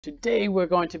Today we're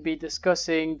going to be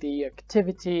discussing the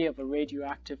activity of a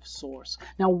radioactive source.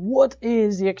 Now, what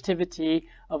is the activity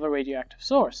of a radioactive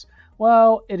source?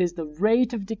 Well, it is the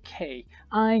rate of decay,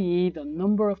 i.e. the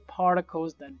number of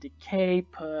particles that decay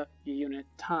per unit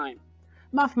time.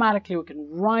 Mathematically, we can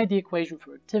write the equation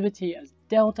for activity as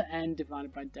delta n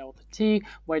divided by delta t,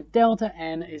 where delta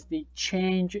n is the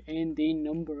change in the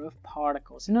number of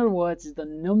particles. In other words, it's the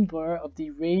number of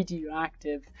the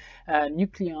radioactive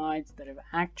nuclides that have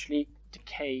actually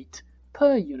decayed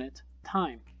per unit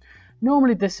time.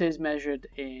 Normally, this is measured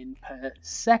in per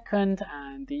second,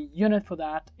 and the unit for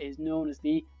that is known as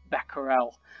the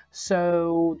becquerel.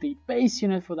 So the base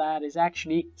unit for that is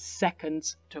actually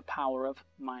seconds to the power of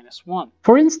 -1.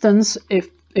 For instance,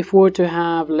 if we're to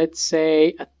have, let's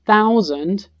say,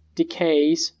 1,000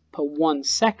 decays per 1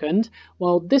 second,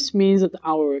 well, this means that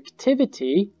our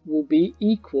activity will be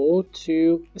equal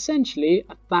to essentially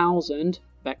 1,000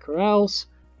 becquerels,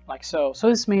 like so. So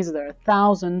this means that there are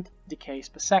 1,000 decays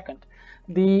per second.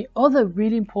 The other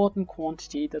really important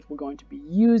quantity that we're going to be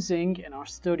using in our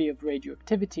study of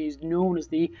radioactivity is known as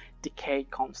the decay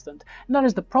constant, and that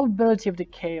is the probability of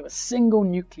decay of a single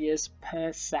nucleus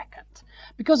per second.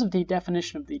 Because of the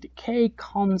definition of the decay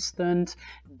constant,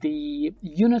 the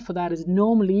unit for that is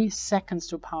normally seconds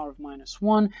to the power of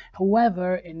 -1.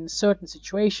 However, in certain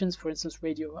situations, for instance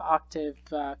radioactive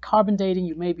carbon dating,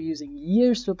 you may be using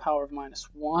years to the power of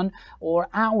 -1 or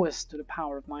hours to the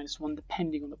power of -1,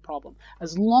 depending on the problem.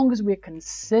 As long as we're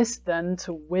consistent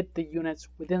with the units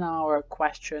within our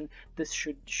question, this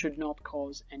should not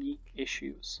cause any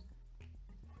issues.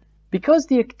 Because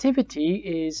the activity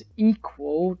is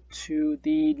equal to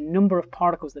the number of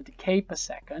particles that decay per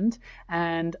second,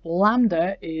 and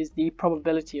lambda is the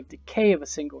probability of decay of a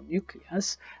single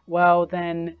nucleus, well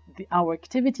then our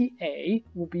activity A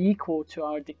will be equal to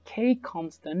our decay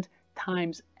constant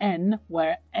times n,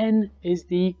 where n is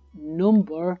the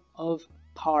number of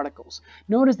particles.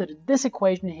 Notice that in this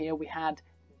equation here we had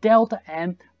delta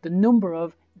n, the number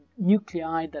of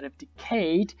nuclei that have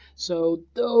decayed. So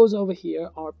those over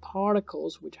here are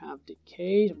particles which have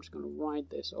decayed. I'm just going to write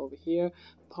this over here.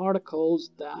 Particles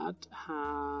that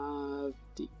have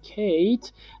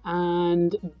decayed,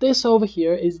 and this over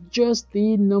here is just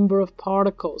the number of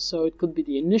particles. So it could be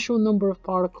the initial number of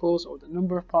particles or the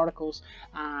number of particles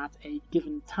at a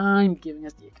given time, giving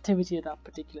us the activity at that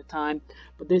particular time.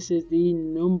 But this is the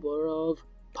number of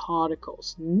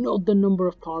particles, not the number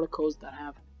of particles that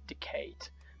have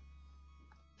decayed.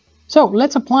 So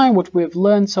let's apply what we've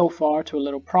learned so far to a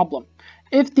little problem.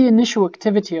 If the initial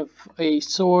activity of a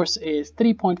source is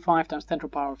 3.5 times 10 to the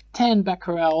power of 10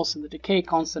 becquerels and the decay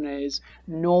constant is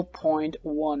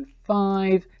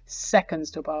 0.15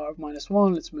 seconds to the power of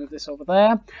 -1, let's move this over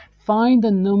there, find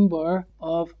the number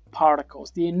of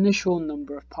particles, the initial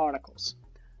number of particles.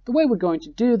 The way we're going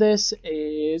to do this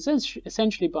is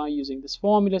essentially by using this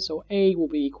formula. So A will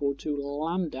be equal to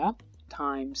lambda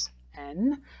times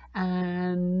n,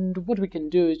 and what we can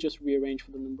do is just rearrange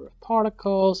for the number of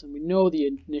particles, and we know the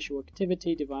initial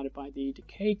activity divided by the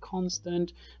decay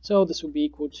constant, so this will be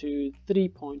equal to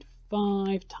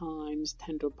 3.5 times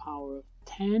 10 to the power of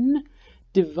 10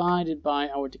 divided by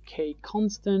our decay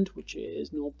constant, which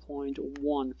is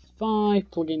 0.15.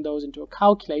 Plugging those into a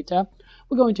calculator,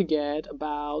 we're going to get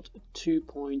about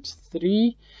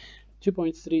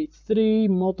 2.33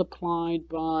 multiplied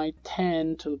by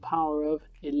 10 to the power of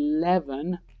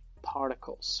 11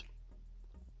 particles.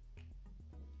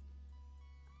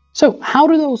 So how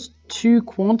do those two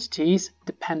quantities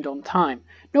depend on time?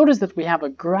 Notice that we have a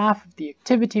graph of the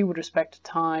activity with respect to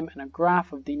time and a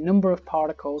graph of the number of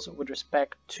particles with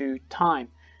respect to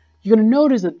time. You're going to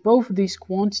notice that both of these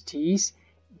quantities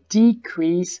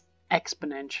decrease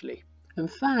exponentially. In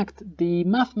fact, the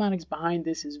mathematics behind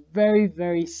this is very,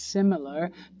 very similar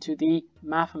to the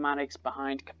mathematics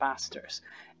behind capacitors.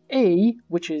 A,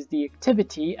 which is the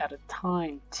activity at a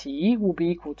time t, will be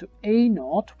equal to A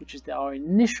naught, which is our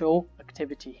initial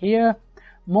activity here,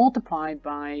 multiplied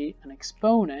by an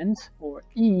exponent, or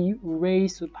e,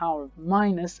 raised to the power of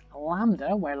minus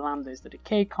lambda, where lambda is the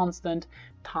decay constant,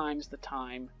 times the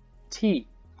time t.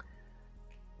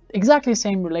 Exactly the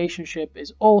same relationship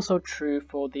is also true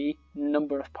for the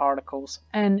number of particles.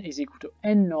 N is equal to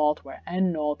n naught, where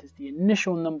n naught is the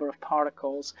initial number of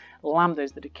particles, lambda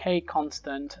is the decay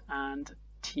constant, and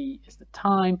t is the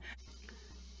time.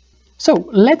 So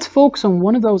let's focus on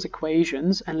one of those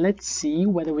equations and let's see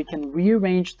whether we can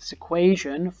rearrange this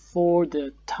equation for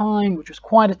the time, which is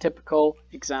quite a typical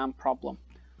exam problem.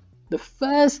 The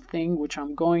first thing which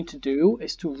I'm going to do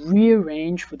is to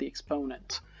rearrange for the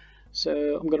exponent.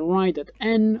 So I'm going to write that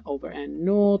n over n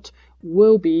naught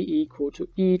will be equal to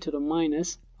e to the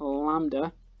minus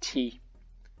lambda t.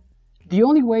 The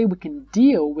only way we can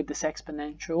deal with this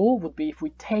exponential would be if we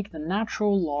take the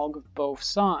natural log of both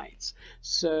sides.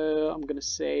 So I'm going to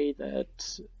say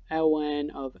that ln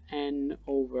of n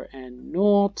over n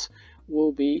naught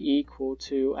will be equal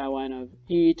to ln of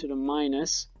e to the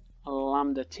minus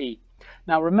lambda t.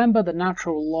 Now remember, the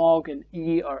natural log and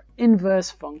e are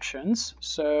inverse functions,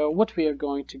 so what we are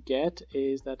going to get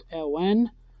is that ln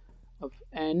of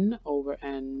n over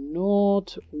n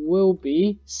naught will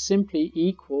be simply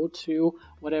equal to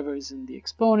whatever is in the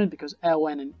exponent, because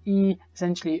ln and e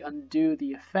essentially undo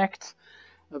the effect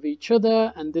of each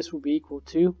other, and this will be equal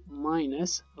to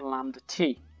minus lambda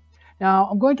t. Now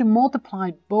I'm going to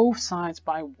multiply both sides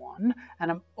by 1,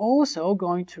 and I'm also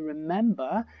going to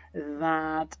remember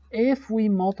that if we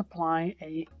multiply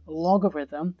a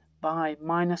logarithm by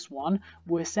minus 1,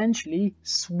 we're essentially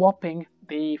swapping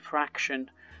the fraction.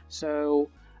 So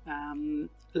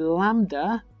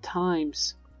lambda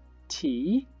times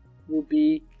t will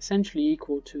be essentially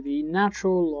equal to the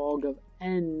natural log of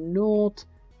n naught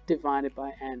divided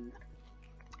by n.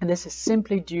 And this is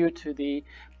simply due to the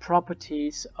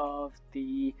properties of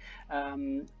the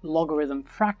logarithm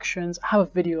fractions. I have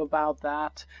a video about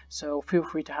that, so feel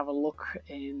free to have a look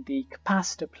in the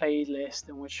capacitor playlist,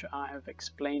 in which I have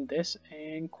explained this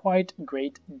in quite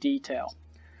great detail.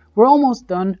 We're almost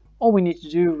done. All we need to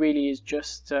do really is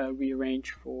just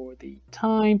rearrange for the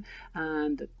time,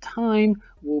 and the time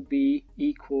will be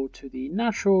equal to the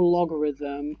natural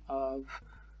logarithm of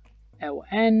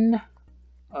ln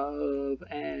of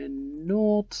n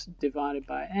naught divided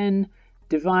by n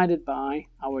divided by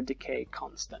our decay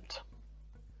constant.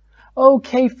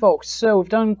 Okay folks, so we've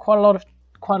done we've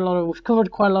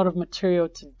covered quite a lot of material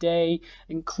today,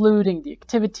 including the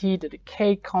activity, the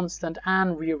decay constant,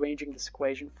 and rearranging this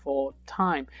equation for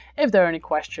time. If there are any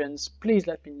questions, please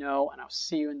let me know, and I'll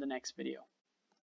see you in the next video.